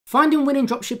Finding winning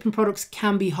dropshipping products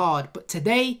can be hard, but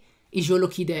today is your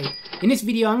lucky day. In this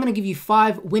video, I'm going to give you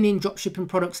 5 winning dropshipping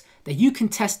products that you can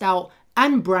test out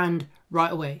and brand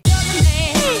right away.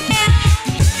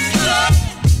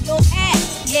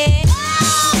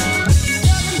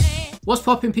 What's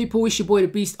poppin', people? It's your boy the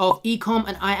Beast of Ecom,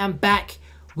 and I am back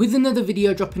with another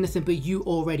video dropping nothing but you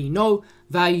already know,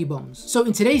 value bombs. So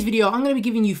in today's video, I'm going to be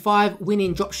giving you 5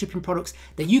 winning dropshipping products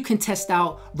that you can test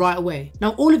out right away. Now,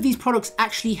 all of these products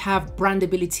actually have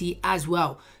brandability as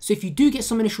well. So if you do get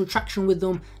some initial traction with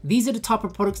them, these are the type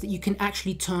of products that you can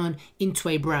actually turn into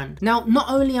a brand. Now, not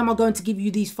only am I going to give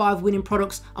you these 5 winning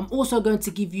products, I'm also going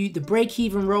to give you the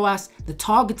break-even ROAS, the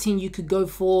targeting you could go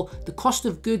for, the cost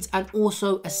of goods, and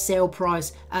also a sale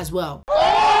price as well.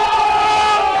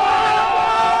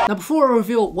 Now, before I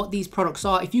reveal what these products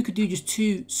are, if you could do just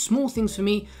 2 small things for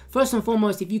me. First and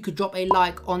foremost, if you could drop a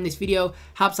like on this video,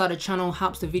 helps out the channel,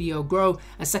 helps the video grow.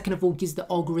 And second of all, gives the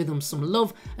algorithm some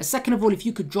love. And second of all, if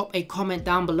you could drop a comment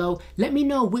down below, let me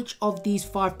know which of these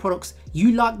 5 products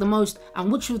you like the most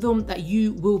and which of them that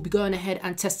you will be going ahead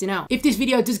and testing out. If this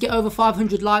video does get over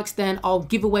 500 likes, then I'll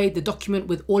give away the document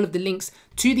with all of the links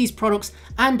to these products,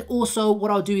 and also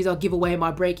what I'll do is I'll give away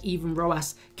my break-even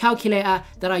ROAS calculator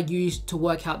that I use to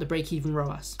work out the break-even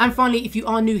ROAS. And finally, if you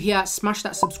are new here, smash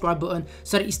that subscribe button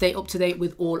so that you stay up to date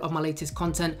with all of my latest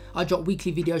content. I drop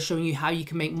weekly videos showing you how you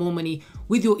can make more money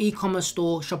with your e-commerce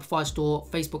store, Shopify store,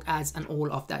 Facebook ads, and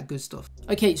all of that good stuff.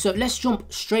 Okay, so let's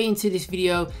jump straight into this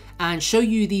video and show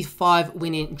you these 5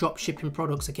 winning dropshipping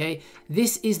products. Okay,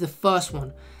 this is the first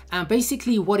one. And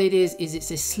basically what it is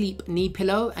it's a sleep knee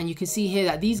pillow, and you can see here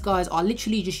that these guys are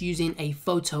literally just using a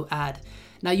photo ad.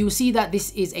 Now you'll see that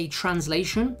this is a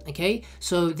translation, okay?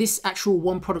 So this actual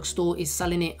one product store is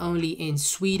selling it only in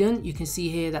Sweden. You can see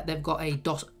here that they've got a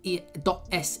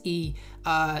 .se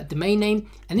domain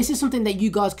name, and this is something that you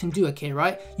guys can do, okay,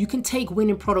 right? You can take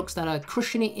winning products that are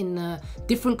crushing it in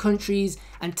different countries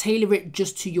and tailor it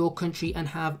just to your country and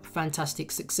have fantastic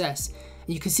success.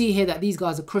 You can see here that these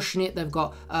guys are crushing it. They've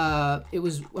got,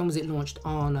 when was it launched?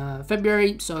 On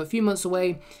February, so a few months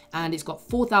away, and it's got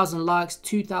 4,000 likes,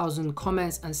 2,000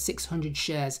 comments, and 600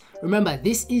 shares. Remember,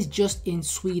 this is just in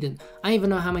Sweden. I don't even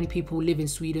know how many people live in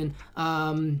Sweden,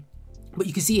 but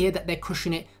you can see here that they're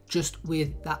crushing it just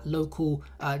with that local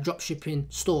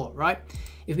dropshipping store, right?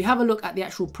 If we have a look at the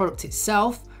actual product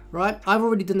itself, right, I've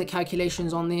already done the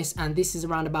calculations on this, and this is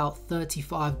around about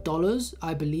 $35,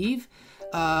 I believe.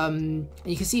 And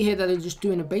you can see here that they're just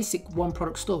doing a basic one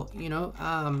product store, you know,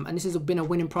 and this has been a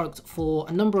winning product for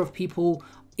a number of people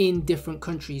in different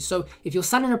countries. So if you're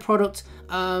selling a product,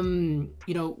 you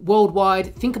know,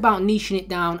 worldwide, think about niching it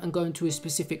down and going to a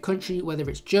specific country, whether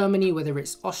it's Germany, whether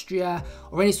it's Austria,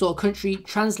 or any sort of country,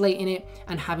 translating it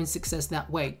and having success that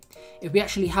way. If we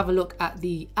actually have a look at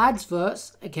the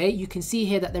adverts, okay, you can see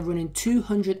here that they're running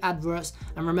 200 adverts,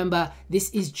 and remember,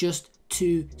 this is just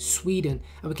to Sweden.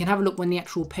 And we can have a look when the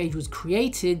actual page was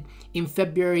created in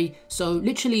February, so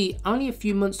literally only a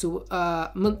few months ago,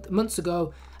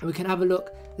 and we can have a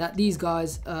look that these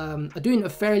guys are doing a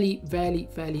fairly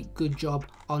good job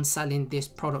on selling this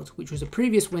product, which was a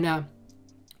previous winner,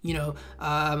 you know,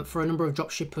 for a number of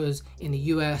drop shippers in the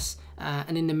US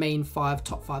and in the main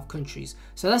top 5 countries.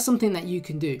 So that's something that you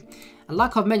can do. And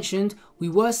like I've mentioned, we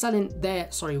were selling there,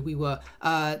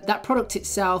 that product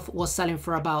itself was selling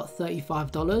for about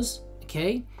 $35,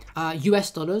 okay,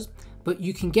 US dollars, but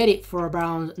you can get it for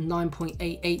around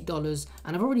 $9.88,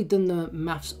 and I've already done the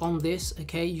maths on this,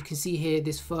 okay? You can see here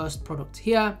this first product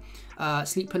here,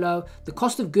 sleep pillow. The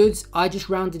cost of goods, I just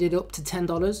rounded it up to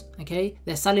 $10, okay?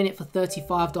 They're selling it for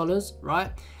 $35,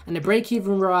 right? And the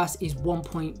break-even ROAS is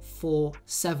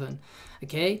 1.47,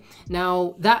 okay?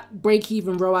 Now that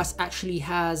break-even ROAS actually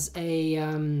has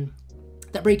a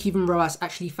that break-even ROAS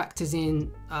actually factors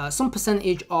in some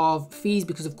percentage of fees,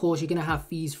 because of course you're going to have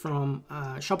fees from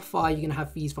Shopify, you're going to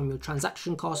have fees from your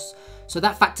transaction costs, so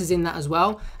that factors in that as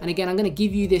well. And again, I'm going to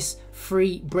give you this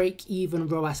free break-even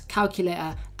ROAS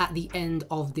calculator at the end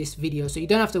of this video, so you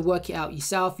don't have to work it out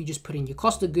yourself. You just put in your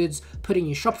cost of goods, put in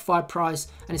your Shopify price,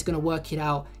 and it's going to work it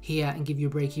out here and give you a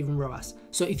break-even ROAS.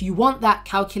 So if you want that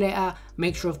calculator,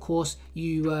 make sure of course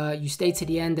you stay to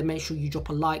the end, and make sure you drop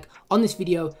a like on this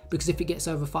video, because if it gets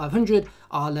over 500,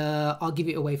 I'll give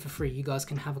it away for free. You guys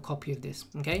can have a copy of this,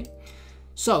 okay?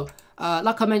 So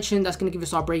like I mentioned, that's going to give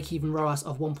us our break-even ROAS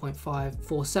of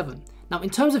 1.547. Now, in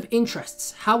terms of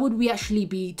interests, how would we actually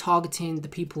be targeting the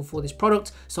people for this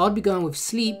product? So I'd be going with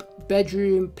sleep,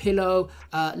 bedroom, pillow,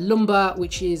 lumbar,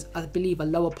 which is, I believe, a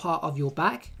lower part of your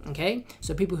back, okay?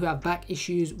 So people who have back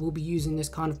issues will be using this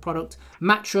kind of product.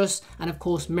 Mattress, and of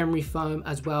course, memory foam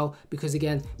as well, because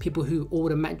again, people who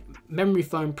order memory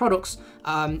foam products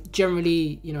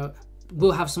generally, you know,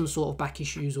 will have some sort of back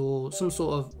issues or some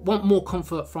sort of want more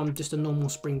comfort from just a normal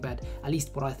spring bed, at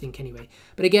least what I think anyway.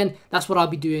 But again, that's what I'll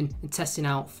be doing and testing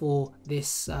out for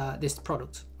this this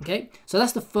product. Okay, so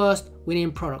that's the first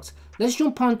winning product. Let's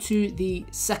jump on to the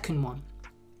second one.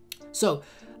 So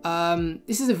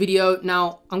this is a video.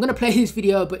 Now I'm gonna play this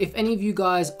video, but if any of you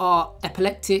guys are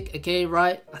epileptic, okay,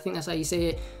 right, I think that's how you say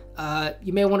it,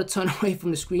 you may want to turn away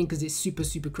from the screen because it's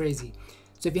super crazy.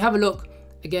 So if you have a look,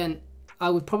 again, I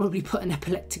would probably put an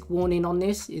epileptic warning on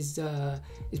this. Is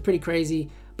pretty crazy,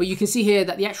 but you can see here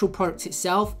that the actual product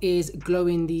itself is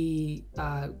glowing the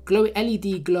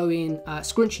LED glowing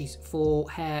scrunchies for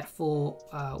hair for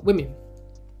women.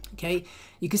 Okay,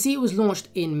 you can see it was launched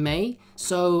in May,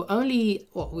 so only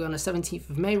we're on the 17th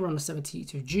of May, we're on the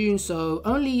 17th of June, so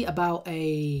only about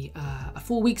a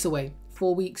 4 weeks away.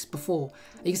 4 weeks before.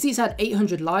 You can see it's had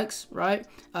 800 likes, right?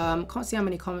 Can't see how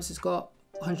many comments it's got.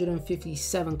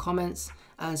 157 comments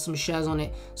and some shares on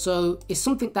it, so it's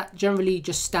something that generally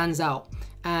just stands out,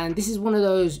 and this is one of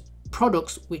those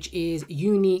products which is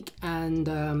unique and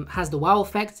has the wow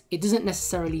effect. It doesn't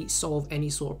necessarily solve any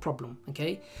sort of problem,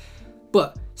 okay,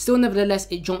 but still nevertheless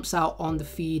it jumps out on the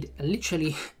feed, and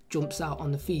literally jumps out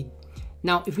on the feed.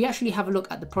 Now if we actually have a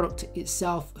look at the product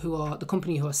itself, who are the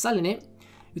company who are selling it,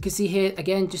 you can see here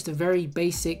again just a very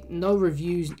basic, no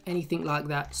reviews, anything like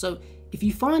that. So if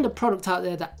you find a product out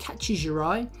there that catches your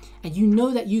eye and you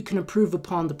know that you can improve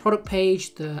upon the product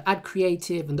page, the ad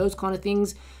creative and those kind of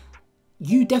things,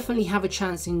 you definitely have a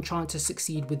chance in trying to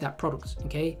succeed with that product,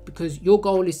 okay? Because your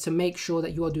goal is to make sure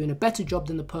that you are doing a better job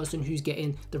than the person who's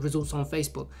getting the results on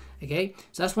Facebook, okay?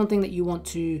 So that's one thing that you want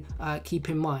to keep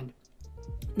in mind.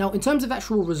 Now, in terms of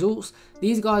actual results,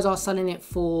 these guys are selling it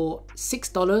for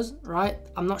 $6, right?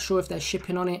 I'm not sure if they're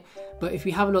shipping on it, but if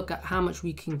we have a look at how much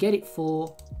we can get it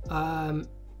for,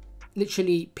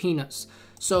 literally peanuts.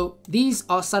 So these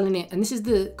are selling it, and this is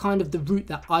the kind of the route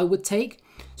that I would take.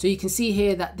 So you can see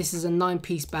here that this is a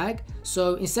 9-piece bag.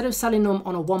 So instead of selling them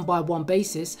on a 1-by-1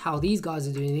 basis, how these guys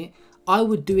are doing it, I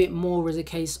would do it more as a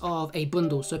case of a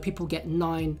bundle. So people get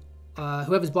 9,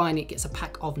 whoever's buying it gets a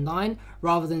pack of 9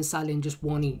 rather than selling just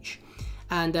 1 each.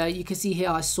 And you can see here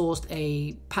I sourced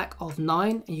a pack of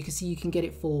 9, and you can see you can get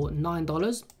it for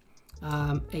 $9,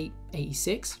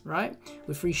 $8.86, right,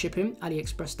 with free shipping,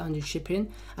 AliExpress standard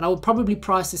shipping, and I would probably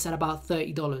price this at about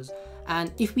 $30.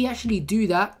 And if we actually do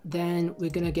that, then we're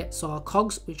gonna get, so our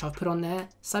cogs, which I've put on there,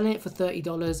 selling it for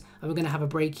 $30, and we're gonna have a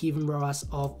break-even ROAS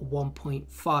of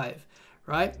 1.5,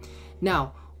 right?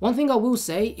 Now, one thing I will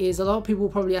say is a lot of people are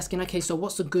probably asking, okay, so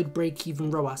what's a good break-even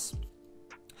ROAS?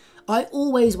 I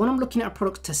always, when I'm looking at a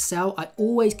product to sell, I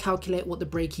always calculate what the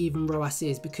break-even ROAS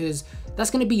is, because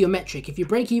that's going to be your metric. If your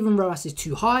break-even ROAS is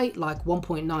too high, like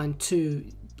 1.9 to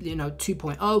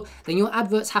 2.0, then your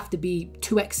adverts have to be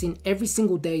 2xing every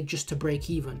single day just to break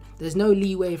even. There's no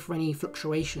leeway for any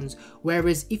fluctuations.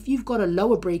 Whereas if you've got a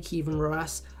lower break-even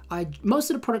ROAS, most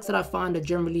of the products that I find are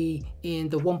generally in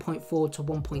the 1.4 to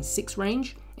 1.6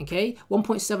 range. Okay,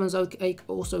 1.7 is okay,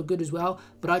 also good as well,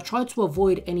 but I try to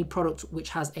avoid any product which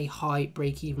has a high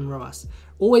break-even ROAS.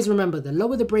 Always remember, the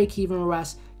lower the break-even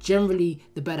ROAS, generally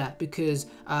the better, because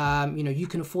you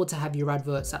can afford to have your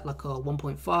adverts at like a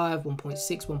 1.5,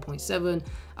 1.6,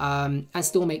 1.7, and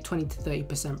still make 20 to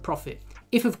 30% profit,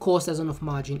 if of course there's enough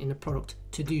margin in the product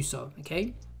to do so.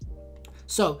 Okay,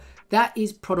 so that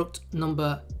is product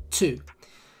number 2.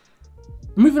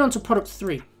 Moving on to product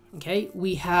 3. Okay,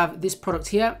 we have this product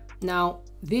here. Now,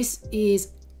 this is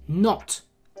not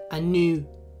a new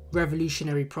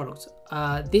revolutionary product.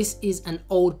 This is an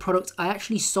old product. I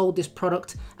actually sold this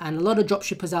product, and a lot of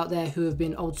dropshippers out there who have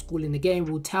been old school in the game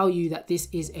will tell you that this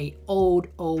is a old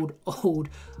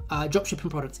dropshipping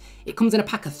product. It comes in a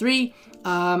pack of 3,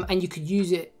 and you could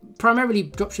use it. Primarily,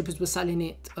 dropshippers were selling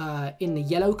it in the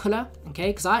yellow color,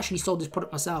 okay? Because I actually sold this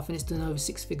product myself, and it's done over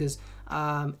 6 figures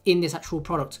in this actual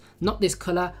product. Not this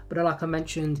color, but like I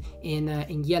mentioned,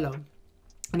 in yellow.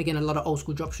 And again, a lot of old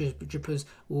school dropshippers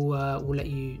will let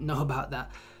you know about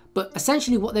that. But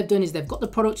essentially what they've done is they've got the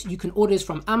product, you can order this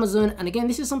from Amazon. And again,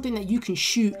 this is something that you can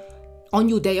shoot on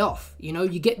your day off. You know,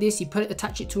 you get this, you put it,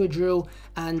 attach it to a drill,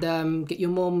 and get your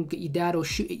mom, get your dad, or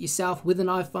shoot it yourself with an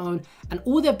iPhone. And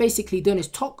all they've basically done is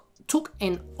took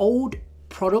an old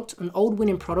product, an old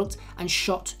winning product, and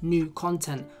shot new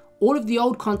content. all of the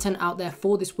old content out there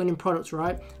for this winning product,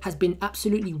 right, has been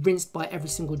absolutely rinsed by every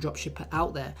single dropshipper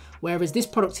out there. Whereas this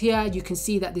product here, you can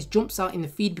see that this jumps out in the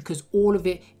feed because all of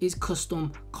it is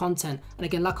custom content. And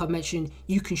again, like I've mentioned,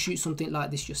 you can shoot something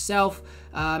like this yourself.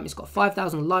 It's got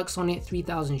 5,000 likes on it,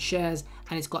 3,000 shares,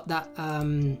 and it's got that,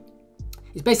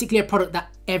 it's basically a product that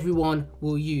everyone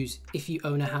will use if you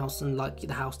own a house and like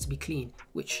the house to be clean,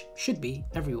 which should be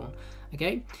everyone,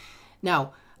 okay?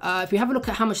 Now, if we have a look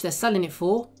at how much they're selling it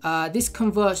for, this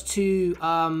converts to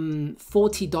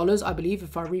 $40, I believe,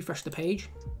 if I refresh the page.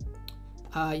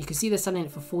 You can see they're selling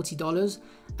it for $40,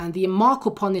 and the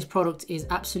markup on this product is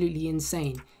absolutely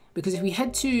insane. Because if we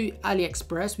head to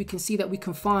AliExpress, we can see that we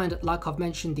can find, like I've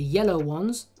mentioned, the yellow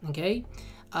ones, okay,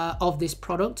 of this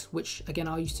product, which again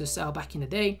I used to sell back in the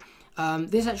day.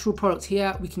 This actual product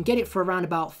here, we can get it for around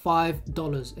about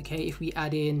 $5, okay, if we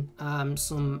add in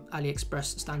some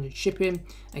AliExpress standard shipping,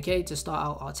 okay, to start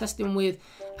out our testing with.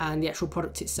 And the actual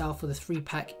product itself for the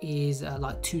 3-pack is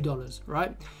like $2,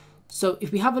 right? So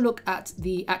if we have a look at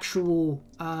the actual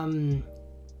where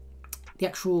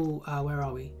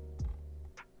are we?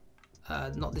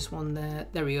 Not this one there,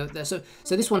 there we go there. So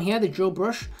this one here, the drill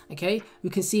brush, okay, we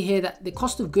can see here that the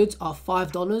cost of goods are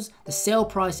 $5, the sale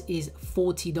price is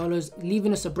 $40,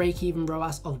 leaving us a break-even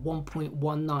ROAS of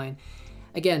 1.19.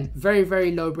 Again, very,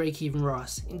 very low break-even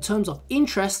ROAS. In terms of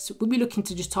interests, we'll be looking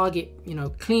to just target, you know,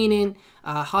 cleaning,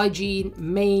 hygiene,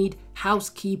 maid,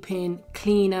 housekeeping,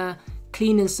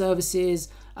 cleaning services,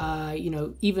 you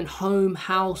know, even home,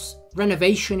 house,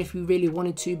 renovation if we really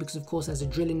wanted to, because of course there's a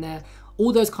drill in there.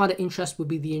 All those kind of interests would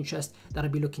be the interest that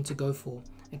I'd be looking to go for,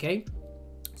 okay?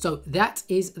 So that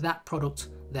is that product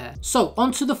there. So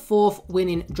on to the 4th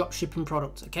winning dropshipping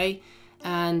product, okay?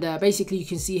 And basically you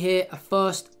can see here a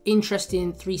first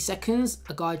interesting 3 seconds,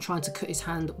 a guy trying to cut his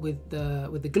hand with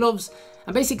the gloves.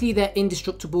 And basically they're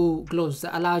indestructible gloves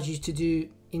that allows you to do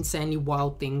insanely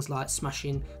wild things like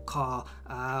smashing car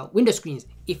window screens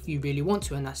if you really want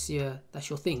to, and that's your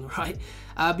thing, right?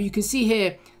 But you can see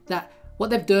here that what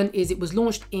they've done is it was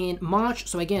launched in March,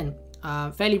 so again,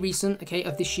 fairly recent, okay,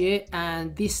 of this year,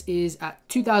 and this is at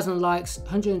 2,000 likes,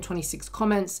 126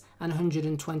 comments, and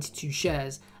 122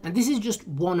 shares. And this is just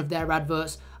one of their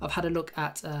adverts. I've had a look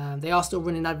at, they are still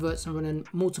running adverts and running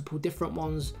multiple different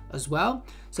ones as well.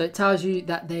 So it tells you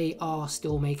that they are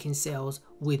still making sales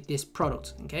with this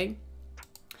product, okay?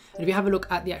 And if you have a look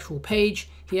at the actual page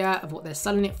here of what they're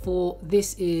selling it for,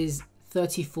 this is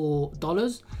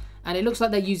 $34. And it looks like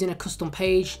they're using a custom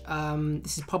page.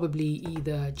 This is probably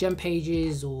either Gem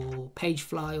Pages or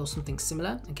Pagefly or something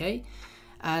similar, okay?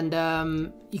 And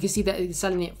you can see that it's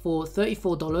selling it for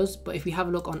 $34, but if we have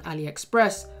a look on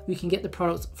AliExpress, we can get the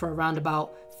product for around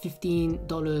about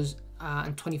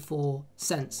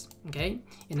 $15.24, okay?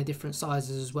 In the different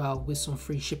sizes as well with some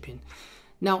free shipping.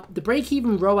 Now, the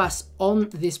break-even ROAS on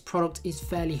this product is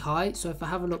fairly high. So if I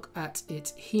have a look at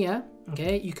it here,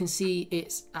 okay, you can see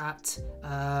it's at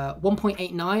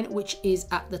 1.89, which is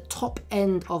at the top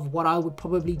end of what I would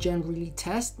probably generally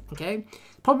test, okay?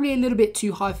 Probably a little bit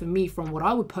too high for me from what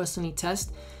I would personally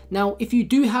test. Now, if you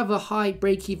do have a high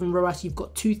break-even ROAS, you've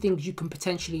got 2 things you can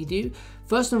potentially do.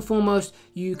 First and foremost,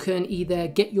 you can either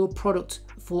get your product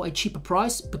for a cheaper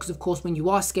price, because of course, when you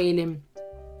are scaling,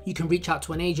 you can reach out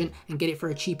to an agent and get it for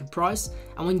a cheaper price.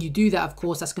 And when you do that, of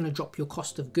course, that's going to drop your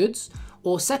cost of goods.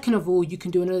 Or second of all, you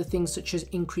can do another thing such as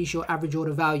increase your average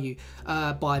order value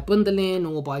by bundling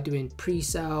or by doing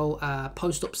pre-sale,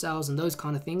 post-up sales and those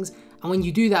kind of things. And when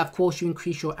you do that, of course, you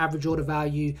increase your average order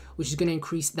value, which is going to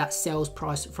increase that sales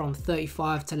price from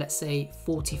 35 to, let's say,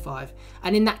 45.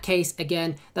 And in that case,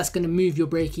 again, that's going to move your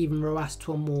break-even ROAS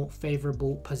to a more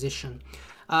favorable position.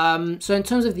 So in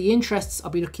terms of the interests I'll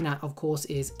be looking at, of course,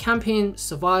 is camping,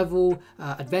 survival,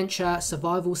 adventure,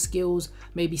 survival skills,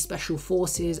 maybe special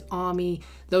forces, army,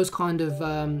 those kind of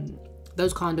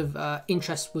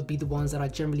interests would be the ones that I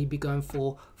generally be going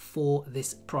for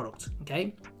this product,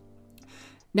 okay?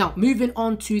 Now, moving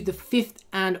on to the 5th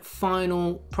and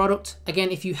final product.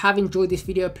 Again, if you have enjoyed this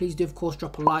video, please do, of course,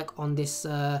 drop a like on this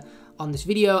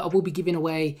video. I will be giving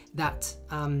away that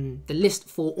the list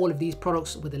for all of these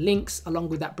products with the links, along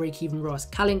with that break-even ROAS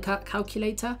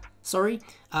calculator, sorry,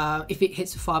 if it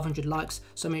hits 500 likes.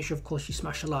 So make sure, of course, you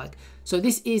smash a like. So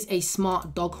this is a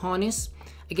smart dog harness.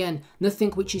 Again,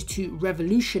 nothing which is too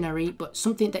revolutionary, but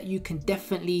something that you can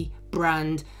definitely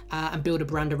brand and build a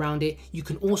brand around it. You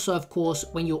can also, of course,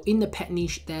 when you're in the pet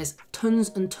niche, there's tons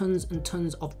and tons and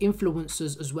tons of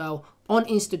influencers as well on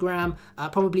Instagram,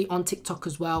 probably on TikTok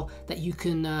as well, that you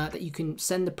can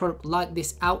send the product like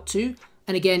this out to.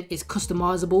 And again, it's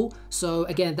customizable. So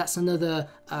again, that's another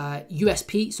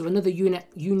USP, so another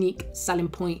unique selling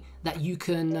point that you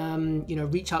can you know,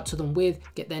 reach out to them with,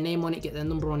 get their name on it, get their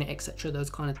number on it, etc. Those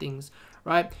kind of things,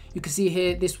 right? You can see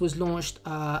here, this was launched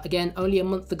again only a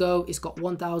month ago. It's got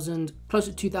 1,000, close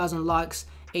to 2,000 likes,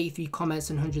 83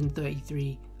 comments, and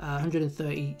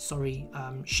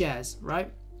 130 shares,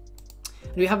 right?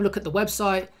 And we have a look at the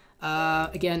website.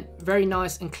 Again, very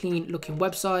nice and clean looking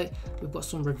website. We've got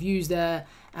some reviews there,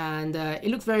 and it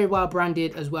looks very well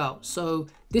branded as well. So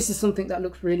this is something that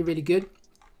looks really, really good.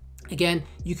 Again,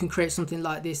 you can create something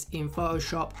like this in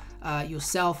Photoshop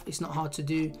yourself. It's not hard to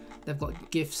do. They've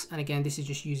got GIFs, and again, this is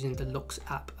just using the Lux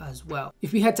app as well.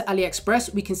 If we head to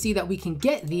AliExpress, we can see that we can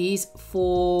get these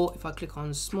for, if I click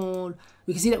on small,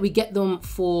 we can see that we get them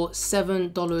for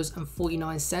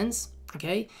 $7.49.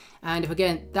 Okay, and if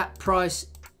again that price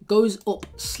goes up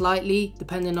slightly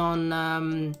depending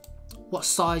on what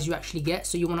size you actually get,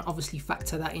 so you want to obviously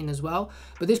factor that in as well.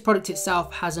 But this product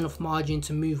itself has enough margin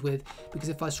to move with, because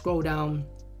if I scroll down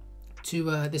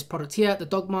to this product here, the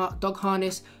dog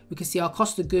harness, we can see our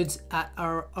cost of goods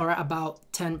are at about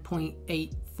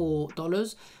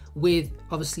 $10.84 with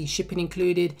obviously shipping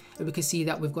included, and we can see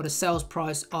that we've got a sales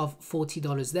price of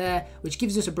 $40 there, which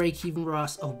gives us a break-even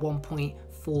ROAS of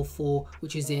 1.44,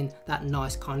 which is in that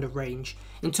nice kind of range.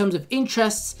 In terms of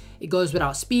interests, it goes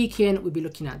without speaking, we'll be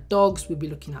looking at dogs, we'll be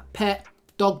looking at pet,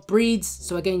 dog breeds.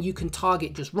 So again, you can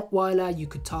target just Rottweiler, you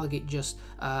could target just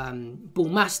Bull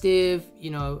Mastiff,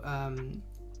 you know,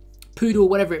 Poodle,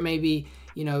 whatever it may be.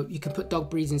 You know, you can put dog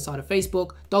breeds inside of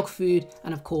Facebook, dog food,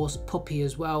 and of course puppy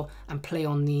as well, and play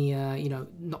on the you know,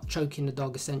 not choking the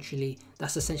dog. Essentially,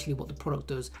 that's essentially what the product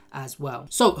does as well.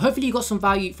 So hopefully you got some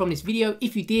value from this video.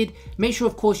 If you did, make sure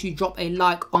of course you drop a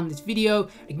like on this video.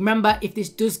 Remember, if this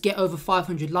does get over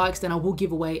 500 likes, then I will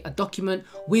give away a document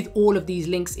with all of these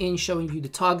links in, showing you the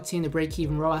targeting, the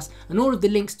break-even ROAS, and all of the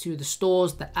links to the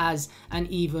stores, the ads, and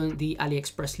even the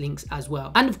AliExpress links as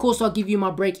well. And of course, I'll give you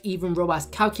my break-even ROAS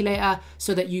calculator,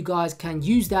 so that you guys can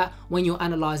use that when you're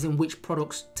analyzing which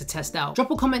products to test out. Drop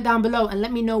a comment down below and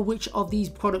let me know which of these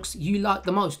products you like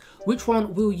the most. Which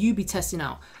one will you be testing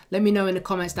out? Let me know in the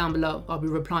comments down below. I'll be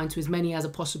replying to as many as I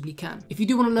possibly can. If you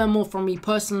do want to learn more from me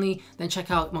personally, then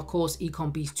check out my course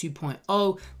Ecom Beast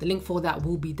 2.0. The link for that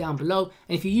will be down below.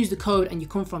 And if you use the code and you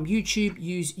come from YouTube,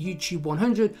 use YouTube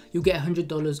 100, you'll get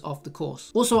 $100 off the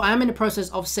course. Also, I am in the process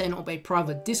of setting up a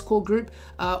private Discord group.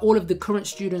 All of the current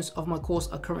students of my course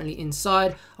are currently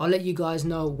inside. I'll let you guys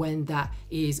know when that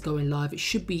is going live. It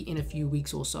should be in a few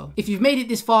weeks or so. If you've made it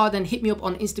this far, then hit me up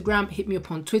on Instagram, hit me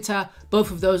up on Twitter.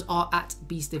 Both of those are at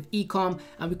Beast of Ecom,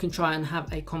 and we can try and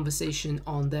have a conversation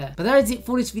on there. But that is it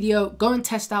for this video. Go and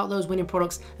test out those winning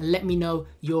products and let me know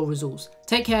your results.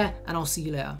 Take care, and I'll see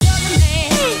you later.